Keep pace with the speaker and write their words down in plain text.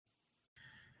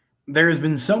There has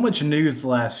been so much news the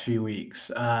last few weeks.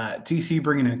 TCU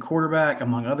bringing in a quarterback,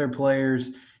 among other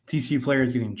players. TCU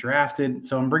players getting drafted.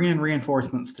 So I'm bringing in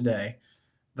reinforcements today.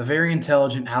 The very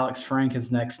intelligent Alex Frank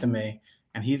is next to me,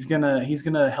 and he's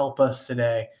gonna help us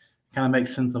today, kind of make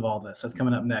sense of all this. That's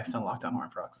coming up next on Lockdown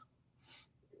Horned Frogs.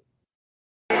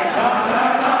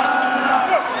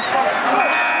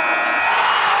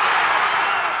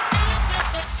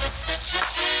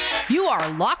 You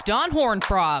are Locked On Horned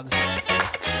Frogs,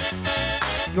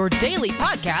 your daily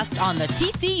podcast on the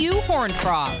TCU Horned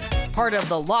Frogs, part of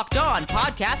the Locked On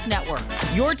Podcast Network,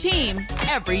 your team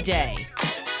every day.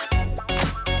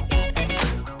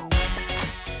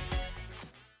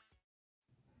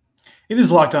 It is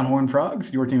Locked On Horned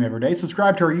Frogs, your team every day.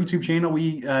 Subscribe to our YouTube channel.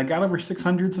 We got over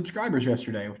 600 subscribers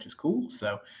yesterday, which is cool.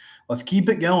 So let's keep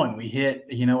it going. We hit,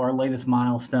 our latest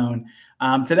milestone.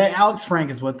 Today, Alex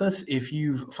Frank is with us. If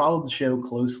you've followed the show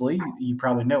closely, you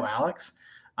probably know Alex.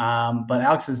 But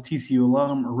Alex is a TCU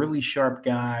alum, a really sharp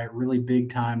guy, really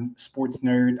big-time sports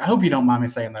nerd. I hope you don't mind me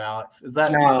saying that, Alex. Is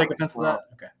that you take offense to that?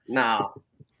 Okay. No.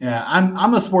 Yeah,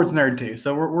 I'm a sports nerd too,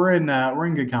 so we're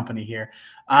in good company here.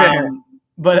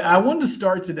 But I wanted to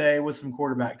start today with some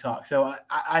quarterback talk. So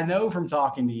I know from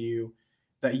talking to you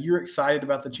that you're excited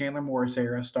about the Chandler Morris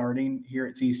era starting here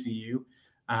at TCU.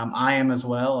 I am as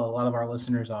well. A lot of our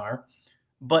listeners are.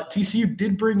 But TCU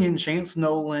did bring in Chance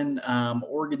Nolan,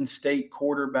 Oregon State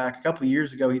quarterback, a couple of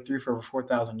years ago. He threw for over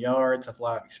 4,000 yards. Has a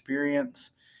lot of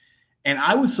experience. And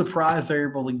I was surprised they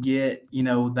were able to get,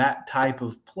 that type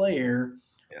of player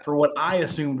for what I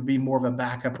assumed would be more of a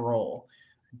backup role.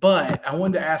 But I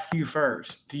wanted to ask you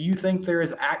first, do you think there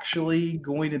is actually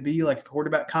going to be like a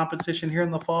quarterback competition here in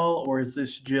the fall, or is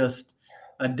this just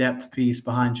a depth piece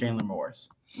behind Chandler Morris?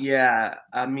 Yeah,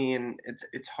 I mean,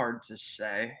 it's hard to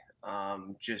say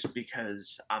just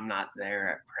because I'm not there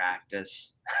at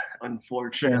practice,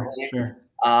 unfortunately. Sure.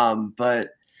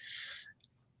 But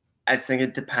I think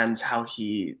it depends how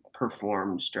he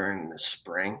performs during the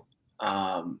spring.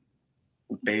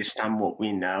 Based on what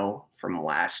we know from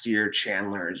last year,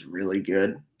 Chandler is really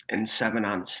good in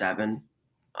 7-on-7.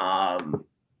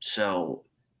 So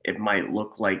it might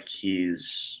look like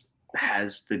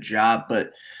has the job,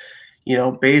 but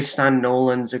based on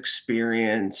Nolan's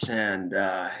experience and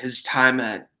his time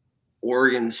at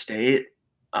Oregon State,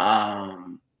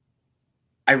 I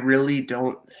really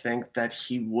don't think that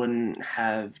he wouldn't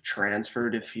have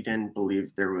transferred if he didn't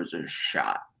believe there was a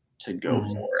shot to go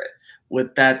for it.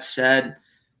 With that said,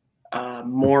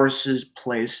 Morris's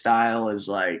play style is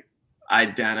like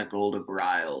identical to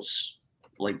Bryles,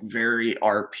 like very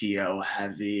RPO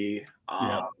heavy,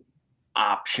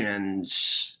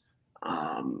 options,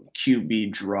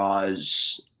 QB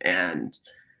draws, and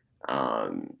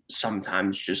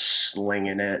sometimes just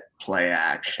slinging it, play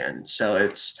action. So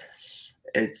it's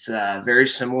very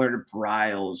similar to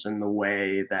Bryles in the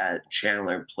way that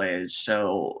Chandler plays.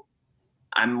 So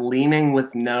I'm leaning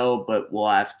with no, but we'll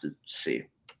have to see.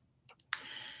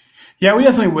 Yeah, we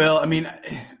definitely will. I mean,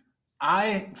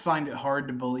 I find it hard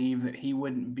to believe that he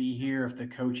wouldn't be here if the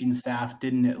coaching staff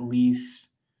didn't at least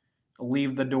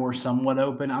leave the door somewhat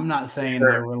open. I'm not saying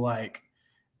they were like,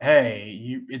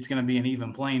 hey, it's going to be an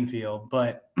even playing field,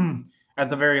 but at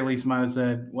the very least might have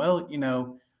said, well,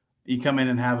 you come in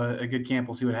and have a good camp,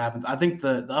 we'll see what happens. I think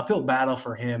the uphill battle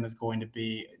for him is going to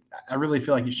be, I really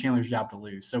feel like it's Chandler's job to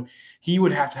lose. So he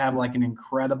would have to have like an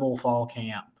incredible fall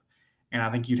camp. And I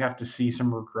think you'd have to see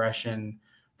some regression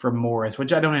from Morris,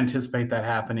 which I don't anticipate that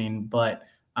happening, but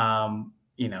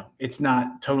it's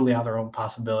not totally out of their own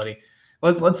possibility.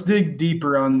 Let's dig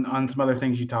deeper on some other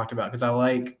things you talked about, because I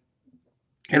like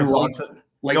your thoughts.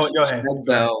 Go ahead.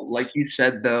 Like you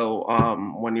said though,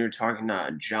 when you were talking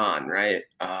to John, right,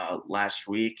 last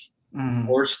week,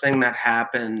 worst thing that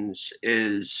happens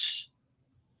is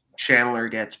Chandler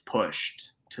gets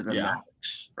pushed to the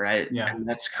max, right? Yeah. And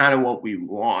that's kind of what we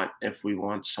want if we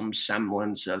want some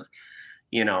semblance of,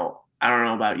 I don't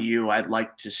know about you, I'd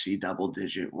like to see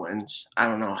double-digit wins. I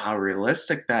don't know how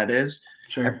realistic that is.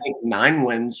 Sure. I think 9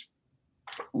 wins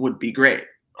would be great.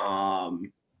 I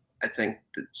think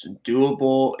it's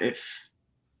doable if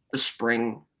the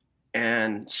spring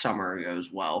and summer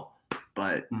goes well,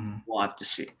 but we'll have to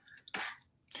see.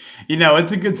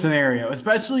 It's a good scenario,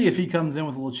 especially if he comes in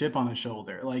with a little chip on his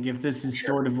shoulder. Like if this is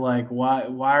sort of like, why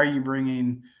are you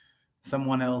bringing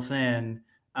someone else in?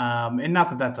 And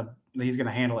not that he's going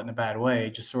to handle it in a bad way,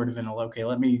 just sort of in a, okay,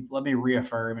 let me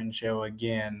reaffirm and show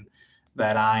again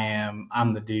that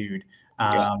I'm the dude.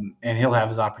 And he'll have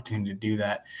his opportunity to do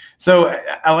that. So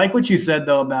I like what you said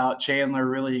though about Chandler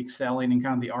really excelling in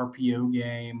kind of the RPO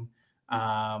game.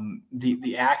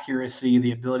 the accuracy,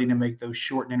 the ability to make those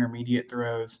short and intermediate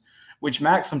throws, which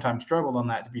Max sometimes struggled on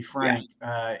that, to be frank.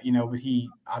 But he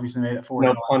obviously made it for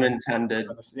No him. pun intended.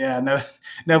 Yeah,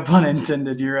 no pun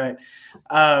intended. You're right.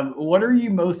 What are you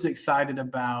most excited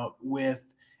about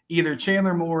with either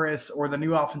Chandler Morris or the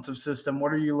new offensive system?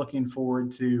 What are you looking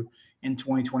forward to in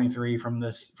 2023 from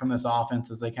this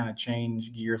offense as they kind of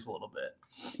change gears a little bit?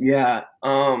 Yeah.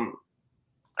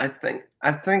 I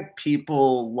think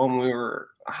people, when we were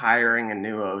hiring a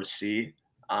new OC,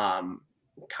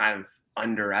 kind of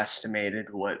underestimated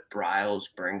what Bryles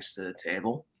brings to the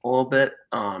table a little bit.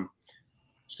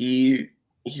 He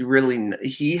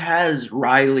he has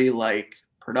Riley like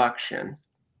production,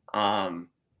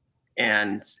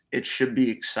 and it should be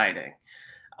exciting.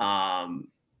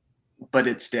 But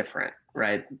it's different,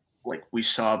 right? Like we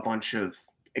saw a bunch of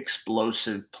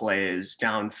explosive plays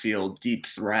downfield, deep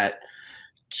threat,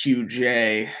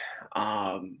 QJ,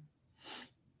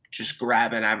 just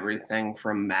grabbing everything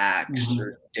from Max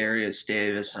or Darius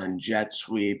Davis on jet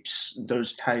sweeps.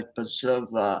 Those types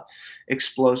of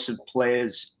explosive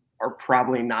plays are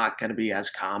probably not going to be as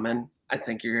common. I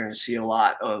think you're going to see a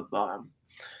lot of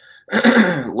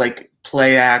like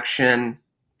play action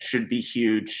should be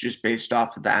huge just based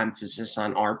off of the emphasis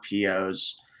on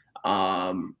RPOs.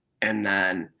 And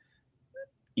then,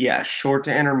 yeah, short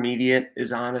to intermediate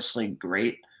is honestly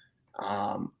great.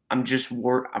 I'm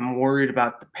worried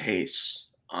about the pace,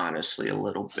 honestly, a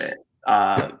little bit.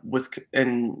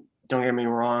 And don't get me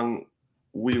wrong,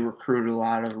 we recruit a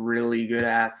lot of really good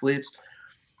athletes.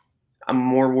 I'm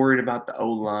more worried about the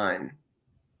O-line,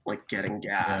 like getting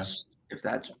gassed.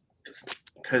 Because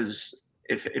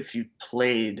if you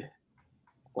played,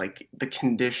 like the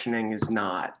conditioning is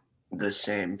not the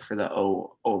same for the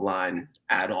O-line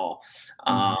at all.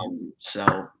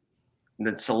 So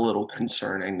that's a little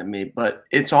concerning to me, but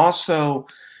it's also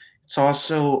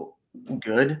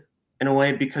good in a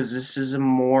way because this is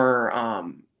more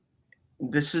of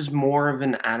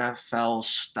an NFL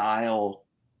style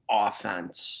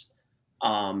offense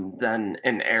than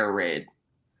an air raid.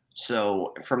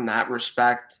 So from that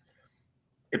respect,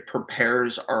 it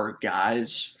prepares our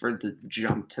guys for the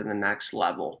jump to the next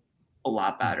level a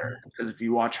lot better. Because if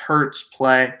you watch Hurts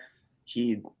play,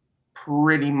 he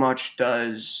pretty much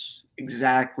does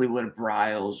exactly what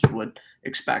Bryles would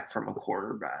expect from a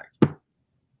quarterback.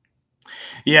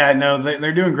 Yeah, no,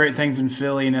 they're doing great things in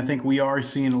Philly, and I think we are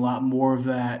seeing a lot more of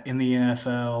that in the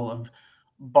NFL, of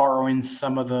borrowing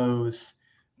some of those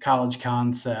college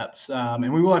concepts.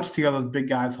 And we will have to see how those big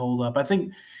guys hold up. I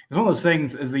think it's one of those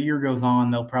things, as the year goes on,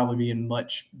 they'll probably be in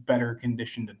much better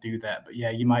condition to do that. But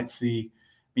yeah, you might see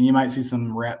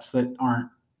some reps that aren't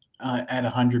at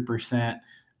 100%.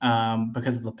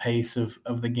 Because of the pace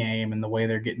of the game and the way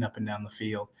they're getting up and down the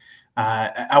field.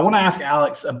 I want to ask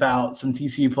Alex about some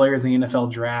TCU players in the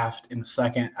NFL draft in a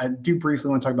second. I do briefly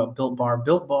want to talk about Built Bar.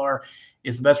 Built Bar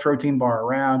is the best protein bar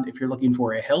around. If you're looking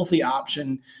for a healthy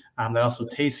option that also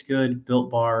tastes good,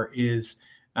 Built Bar is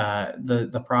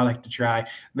the product to try.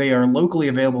 They are locally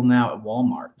available now at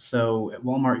Walmart. So at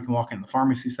Walmart, you can walk into the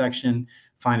pharmacy section,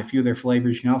 find a few of their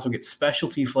flavors. You can also get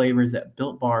specialty flavors at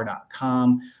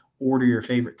builtbar.com. Order your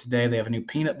favorite today. They have a new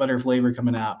peanut butter flavor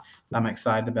coming out that I'm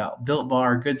excited about. Built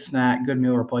Bar, good snack, good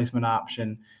meal replacement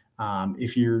option.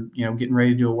 If you're getting ready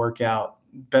to do a workout,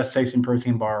 best tasting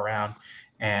protein bar around,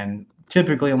 and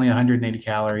typically only 180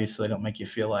 calories, so they don't make you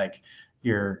feel like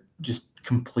you're just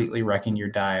completely wrecking your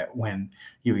diet when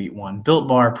you eat one. Built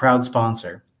Bar, proud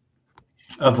sponsor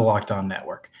of the Locked On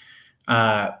Network.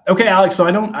 Okay, Alex. So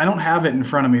I don't have it in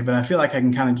front of me, but I feel like I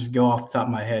can kind of just go off the top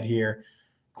of my head here.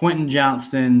 Quentin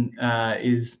Johnston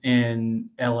is in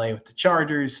LA with the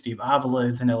Chargers. Steve Avila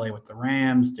is in LA with the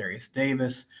Rams. Darius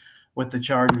Davis with the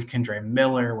Chargers. Kendre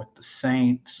Miller with the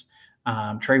Saints.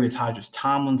 Travis Hodges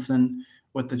Tomlinson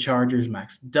with the Chargers.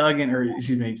 Hodges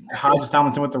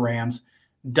Tomlinson with the Rams.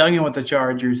 Duggan with the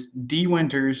Chargers. D.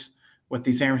 Winters with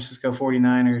the San Francisco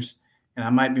 49ers. And I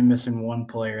might be missing one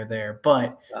player there,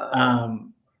 but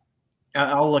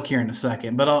I'll look here in a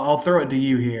second. But I'll throw it to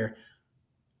you here.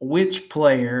 Which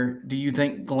player do you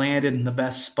think landed in the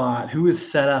best spot? Who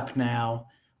is set up now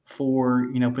for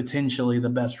potentially the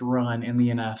best run in the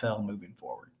NFL moving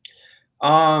forward?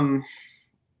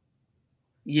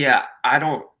 Yeah, I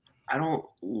don't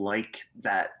like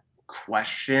that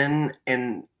question,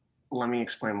 and let me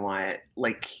explain why.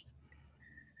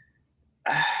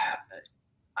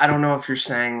 I don't know if you're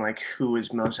saying like who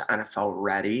is most NFL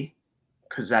ready,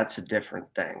 because that's a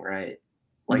different thing, right?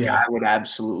 Like I would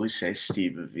absolutely say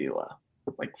Steve Avila.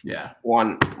 Like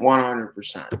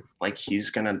 100%. Like he's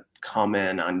gonna come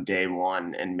in on day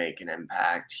one and make an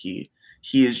impact. He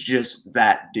is just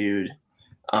that dude.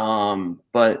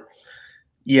 But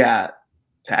yeah,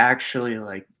 to actually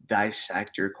like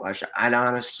dissect your question, I'd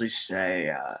honestly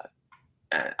say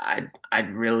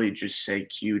I'd really just say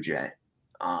QJ.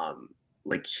 Um,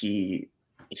 like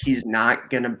he's not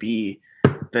gonna be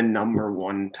the number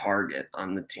one target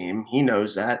on the team. He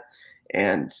knows that,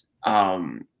 and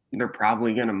they're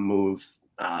probably gonna move.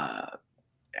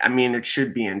 I mean, it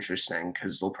should be interesting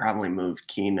because they'll probably move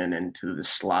Keenan into the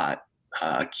slot.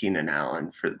 Keenan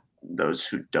Allen, for those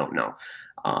who don't know,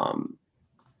 um,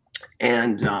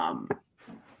 and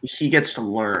he gets to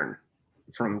learn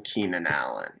from Keenan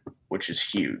Allen, which is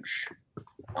huge.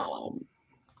 Um,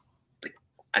 like,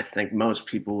 I think most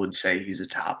people would say he's a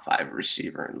top 5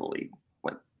 receiver in the league,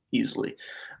 like easily.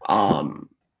 Um,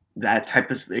 that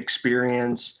type of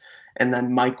experience, and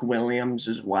then Mike Williams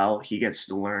as well. He gets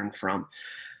to learn from.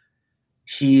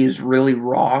 He is really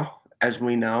raw, as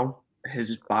we know.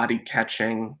 His body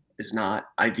catching is not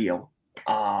ideal,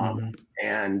 um, Mhm.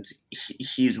 and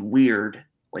he's weird.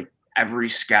 Like every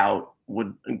scout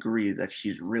would agree that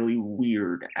he's really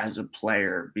weird as a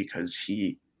player because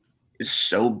he is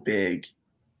so big,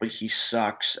 but he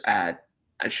sucks at.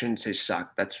 I shouldn't say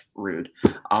suck. That's rude.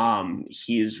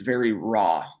 He is very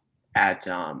raw at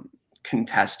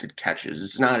contested catches.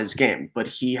 It's not his game, but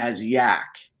he has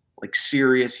yak, like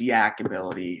serious yak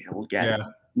ability. He'll get Yeah.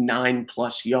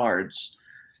 9+ yards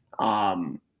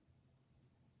um,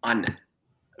 on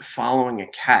following a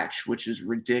catch, which is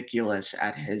ridiculous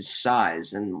at his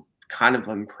size and kind of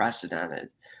unprecedented.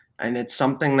 And it's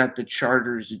something that the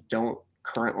Chargers don't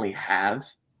currently have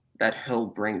that he'll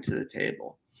bring to the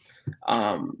table.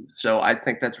 So I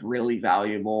think that's really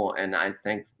valuable. And I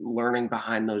think learning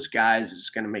behind those guys is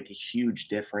going to make a huge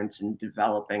difference in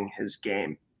developing his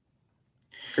game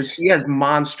because he has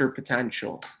monster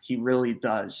potential. He really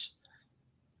does.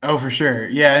 Oh, for sure.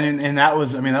 Yeah, and that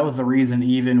was, I mean, that was the reason,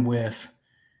 even with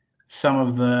some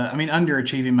of the, I mean,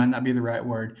 underachieving might not be the right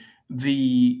word.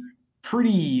 The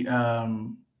pretty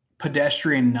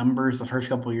pedestrian numbers the first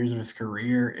couple of years of his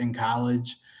career in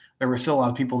college, there were still a lot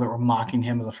of people that were mocking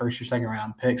him as a first or second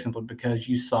round pick simply because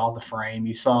you saw the frame,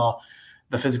 you saw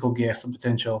the physical gifts, the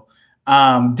potential.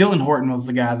 Dylan Horton was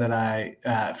the guy that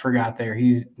I forgot there.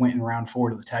 He went in round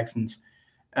 4 to the Texans.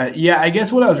 Yeah, I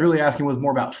guess what I was really asking was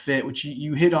more about fit, which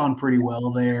you hit on pretty well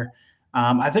there.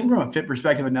 I think from a fit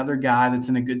perspective, another guy that's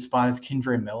in a good spot is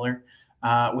Kendre Miller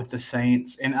with the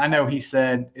Saints. And I know he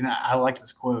said, and I like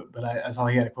this quote, but I saw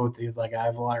he had a quote that he was like, I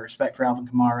have a lot of respect for Alvin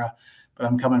Kamara, but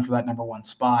I'm coming for that number 1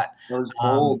 spot. That was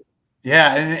Um, bold.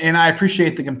 yeah, and I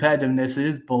appreciate the competitiveness. It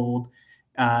is bold.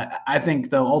 I think,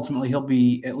 though, ultimately he'll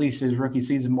be, at least his rookie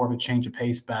season, more of a change of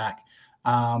pace back.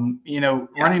 Yeah,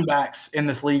 Running backs in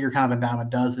this league are kind of a dime a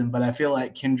dozen, but I feel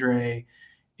like Kendre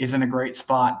is in a great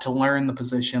spot to learn the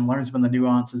position, learn some of the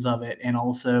nuances of it, and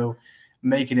also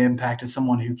make an impact as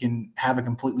someone who can have a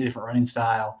completely different running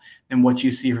style than what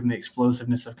you see from the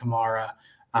explosiveness of Kamara,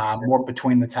 more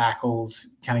between the tackles,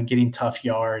 kind of getting tough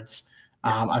yards.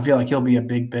 yeah, I feel like he'll be a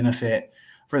big benefit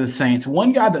for the Saints.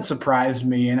 One guy that surprised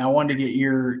me, and I wanted to get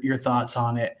your thoughts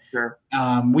on it. sure.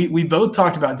 We both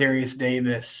talked about Darius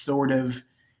Davis. Sort of,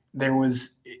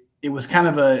 it was kind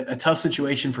of a tough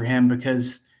situation for him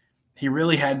because he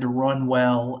really had to run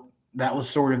well. That was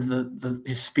sort of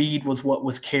his speed was what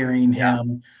was carrying Yeah,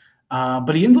 him.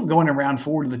 But he ends up going around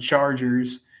 4 to the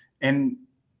Chargers, and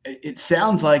it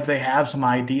sounds like they have some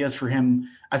ideas for him.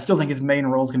 I still think his main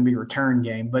role is going to be return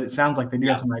game, but it sounds like they do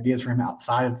have yeah. some ideas for him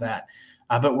outside of that.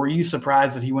 But were you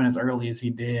surprised that he went as early as he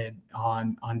did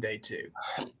on day 2?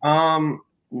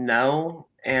 No,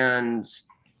 and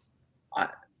I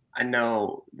I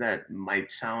know that might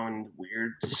sound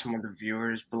weird to some of the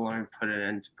viewers, but let me put it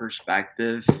into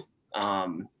perspective.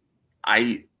 Um,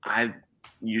 I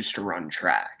used to run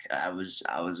track. I was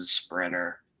a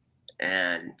sprinter,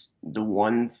 and the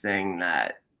one thing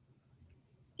that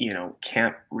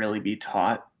can't really be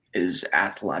taught is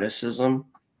athleticism.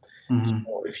 Mhm.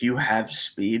 So if you have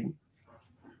speed,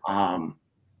 um,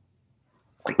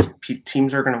 like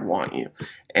teams are going to want you.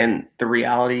 And the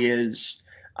reality is,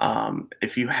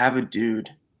 if you have a dude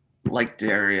like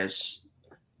Darius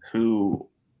who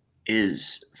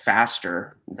is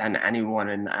faster than anyone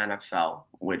in the NFL,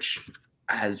 which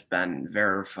has been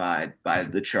verified by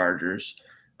the Chargers.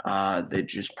 They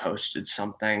just posted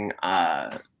something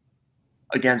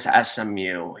against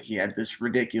SMU. He had this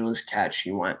ridiculous catch.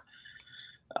 He went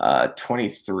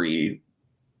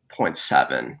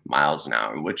 23.7 miles an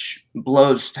hour, which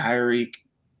blows Tyreek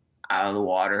out of the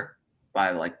water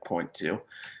by like point 0.2.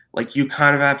 Like you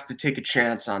kind of have to take a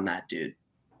chance on that dude,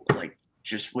 like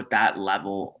just with that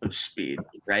level of speed,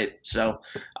 right? So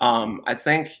I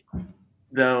think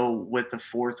though, with the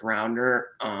fourth rounder,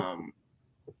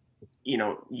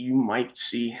 you might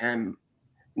see him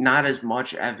not as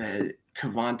much of a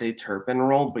Cavante Turpin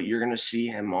role, but you're going to see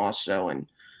him also. And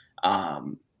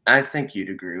I think you'd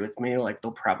agree with me. Like,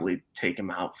 they'll probably take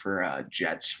him out for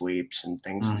jet sweeps and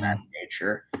things of that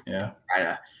nature. Yeah.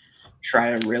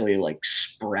 Try to really like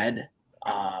spread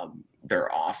their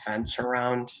offense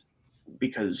around,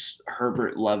 because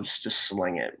Herbert loves to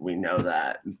sling it. We know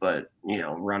that. But,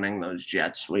 running those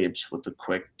jet sweeps with a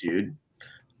quick dude,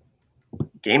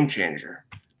 game changer.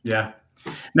 Yeah.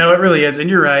 No, it really is. And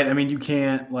you're right. I mean, you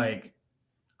can't, like,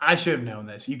 I should have known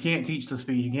this. You can't teach the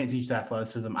speed. You can't teach the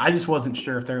athleticism. I just wasn't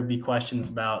sure if there would be questions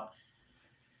about,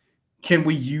 can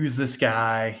we use this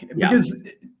guy? Yeah. Because,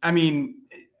 I mean,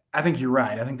 I think you're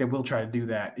right. I think they will try to do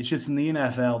that. It's just in the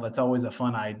NFL, that's always a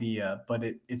fun idea, but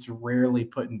it's rarely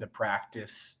put into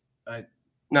practice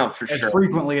No, for as sure.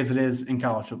 frequently as it is in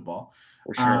college football.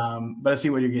 For sure. But I see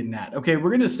what you're getting at. Okay, we're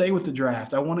going to stay with the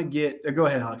draft. I want to get go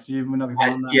ahead, Alex. Do you have another thought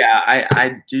on that? Yeah,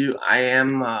 I do. I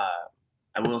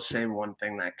will say one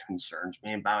thing that concerns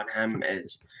me about him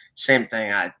is same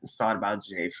thing I thought about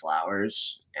Zay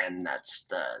Flowers, and that's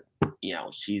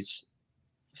he's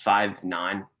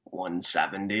 5'9",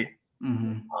 170.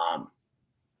 Mm-hmm.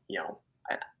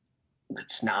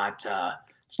 It's not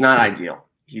ideal.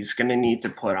 He's going to need to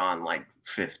put on like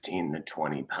 15 to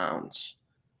 20 pounds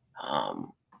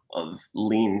of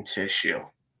lean tissue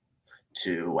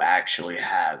to actually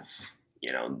have,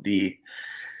 the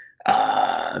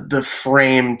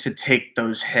frame to take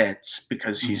those hits,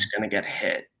 because he's going to get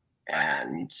hit.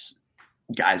 And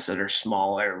guys that are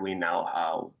smaller, we know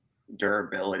how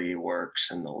durability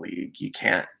works in the league. You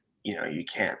can't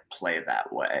play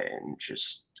that way and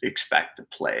just expect to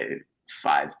play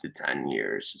 5 to 10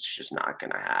 years. It's just not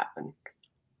going to happen.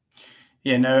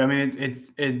 Yeah, no, I mean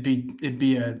it'd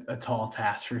be a tall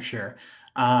task for sure.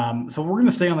 So we're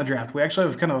gonna stay on the draft. We actually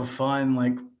have kind of a fun,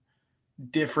 like,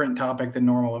 different topic than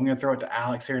normal. I'm gonna throw it to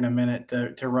Alex here in a minute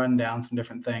to run down some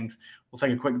different things. We'll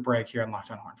take a quick break here on Locked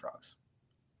On Horned Frogs.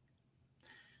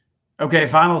 Okay,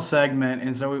 final segment.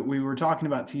 And so we were talking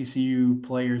about TCU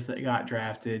players that got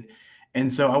drafted.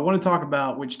 And so I want to talk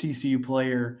about which TCU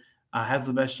player has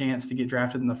the best chance to get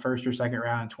drafted in the first or second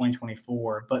round in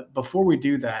 2024. But before we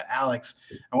do that, Alex,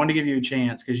 I want to give you a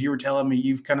chance, because you were telling me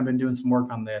you've kind of been doing some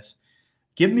work on this.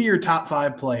 Give me your top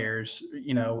 5 players,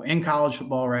 in college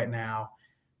football right now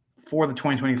for the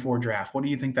 2024 draft. What do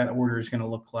you think that order is going to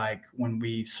look like when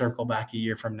we circle back a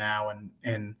year from now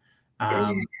and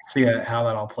see how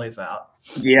that all plays out?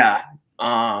 Yeah.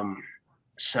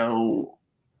 So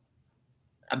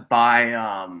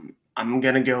I'm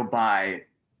going to go by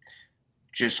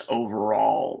just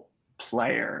overall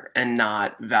player and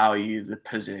not value the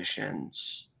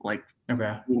positions. Like,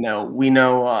 okay, we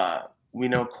know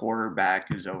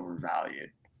quarterback is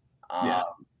overvalued.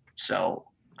 So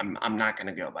I'm not going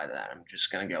to go by that. I'm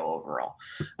just going to go overall.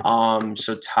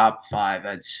 So top 5,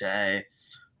 I'd say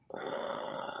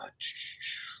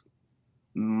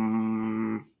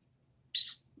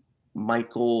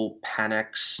Michael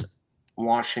Penix,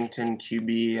 Washington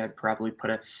QB, I'd probably put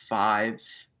at 5.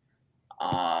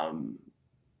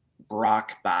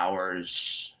 Brock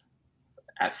Bowers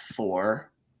at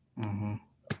 4.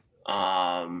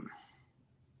 Mm-hmm.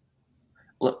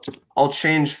 Look, I'll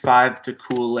change 5 to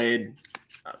Kool-Aid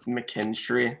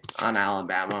McKinstry on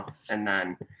Alabama, and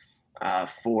then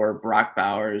 4, Brock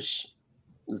Bowers,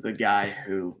 the guy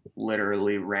who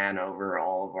literally ran over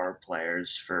all of our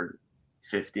players for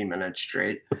 50 minutes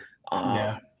straight.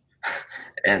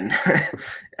 And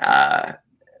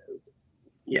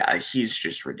yeah, he's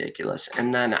just ridiculous.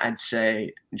 And then I'd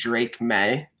say Drake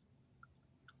May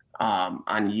on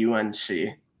UNC,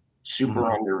 super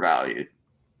undervalued.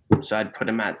 So I'd put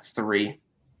him at 3.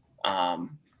 I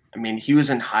mean, he was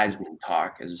in Heisman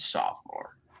talk as a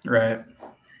sophomore. Right.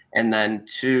 And then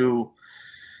 2,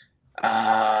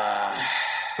 I'd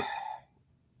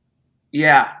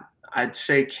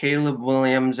say Caleb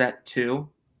Williams at 2.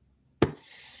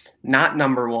 Not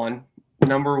number 1.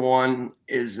 Number 1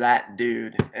 is that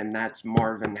dude, and that's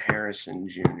Marvin Harrison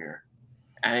Jr.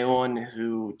 Anyone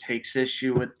who takes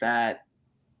issue with that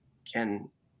can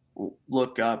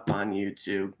look up on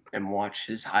YouTube and watch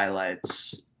his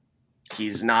highlights.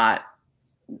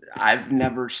 I've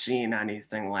never seen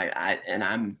anything like that,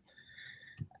 and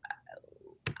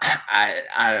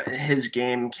his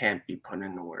game can't be put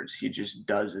into words. He just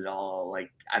does it all.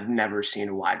 Like, I've never seen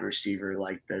a wide receiver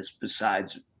like this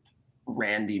besides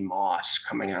Randy Moss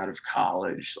coming out of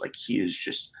college. Like, he is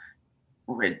just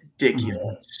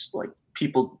ridiculous. Like,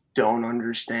 people don't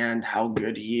understand how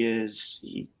good he is.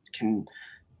 He can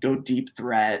go deep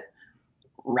threat,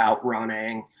 route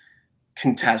running,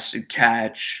 contested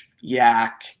catch,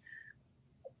 yak.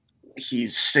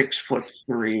 He's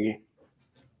 6'3",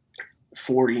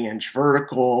 40-inch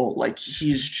vertical. Like,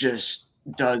 he's just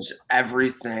does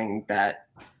everything that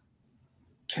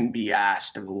can be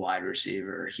asked of a wide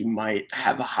receiver. He might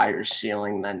have a higher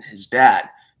ceiling than his dad,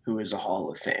 who is a Hall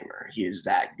of Famer. He is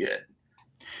that good.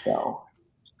 So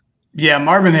Yeah,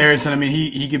 Marvin Harrison. I mean,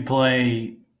 he could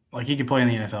play he could play in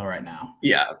the NFL right now.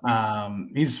 yeah,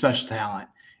 He's a special talent,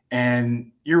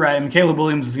 and you're right. I mean, Caleb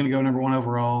Williams is going to go number 1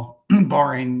 overall,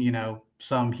 barring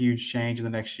some huge change in the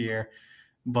next year.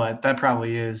 But that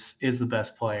probably is the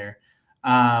best player.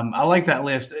 I like that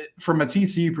list from a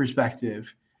TCU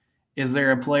perspective. Is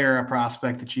there a player, a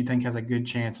prospect that you think has a good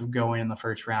chance of going in the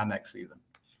first round next season?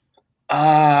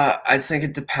 I think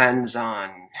it depends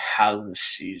on how the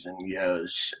season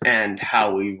goes and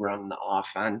how we run the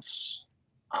offense.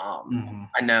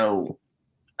 I know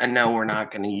we're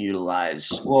not going to utilize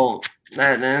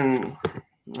that, and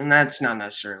that's not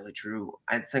necessarily true.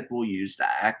 I think we'll use the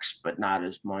X, but not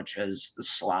as much as the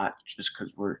slot, just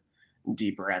because we're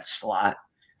deeper at slot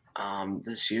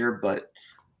this year. But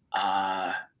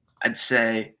I'd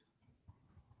say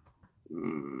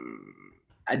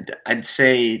I'd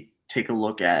say take a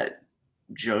look at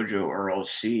JoJo Earl,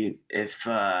 see if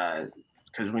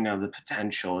because we know the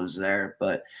potential is there,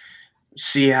 but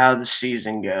see how the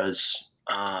season goes.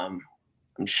 I'm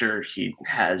sure he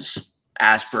has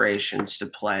aspirations to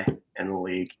play in the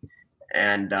league,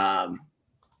 and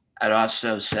I'd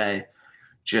also say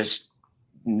just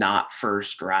not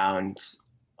first round.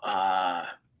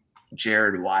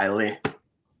 Jared Wiley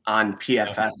on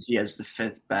PFF, he has the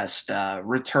 5th best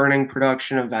returning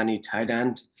production of any tight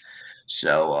end.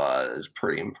 So it's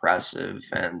pretty impressive,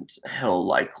 and he'll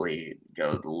likely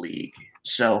go to the league.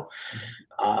 So,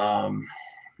 and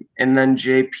then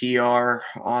JPR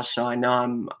also, I know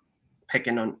I'm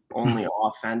picking on only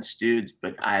offense dudes,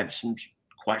 but I have some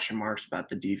question marks about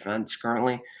the defense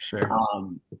currently. Sure.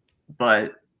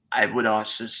 But I would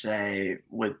also say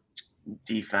with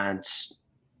defense,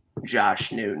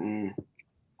 Josh Newton,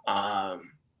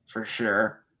 for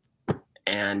sure.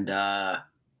 And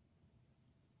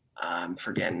I'm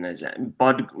forgetting his name.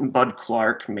 Bud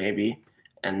Clark, maybe.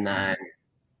 And then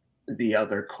the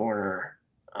other corner,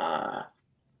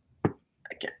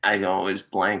 I always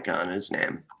blank on his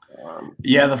name.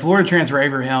 The Florida transfer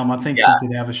Avery Helm. I think he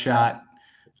could have a shot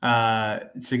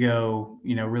to go,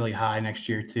 really high next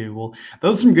year too. Well,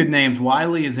 those are some good names.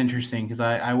 Wiley is interesting because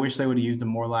I wish they would have used him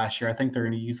more last year. I think they're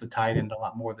going to use the tight end a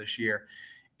lot more this year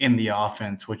in the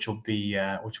offense, which will be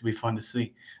fun to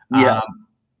see. Yeah,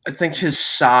 I think his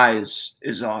size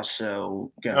is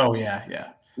also good. Oh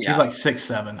yeah. He's like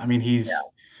 6'7". I mean,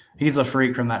 he's a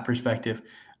freak from that perspective.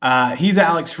 He's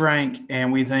Alex Frank,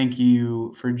 and we thank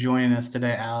you for joining us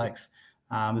today, Alex.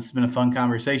 This has been a fun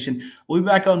conversation. We'll be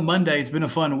back on Monday. It's been a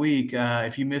fun week.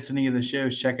 If you missed any of the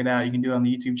shows, check it out. You can do it on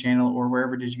the YouTube channel or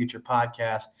wherever it is you get your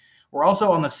podcast. We're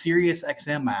also on the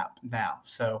SiriusXM app now,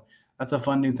 so that's a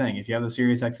fun new thing. If you have the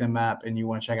SiriusXM app and you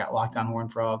want to check out Locked On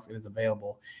Horned Frogs, it is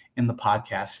available in the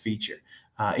podcast feature.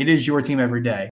 It is your team every day.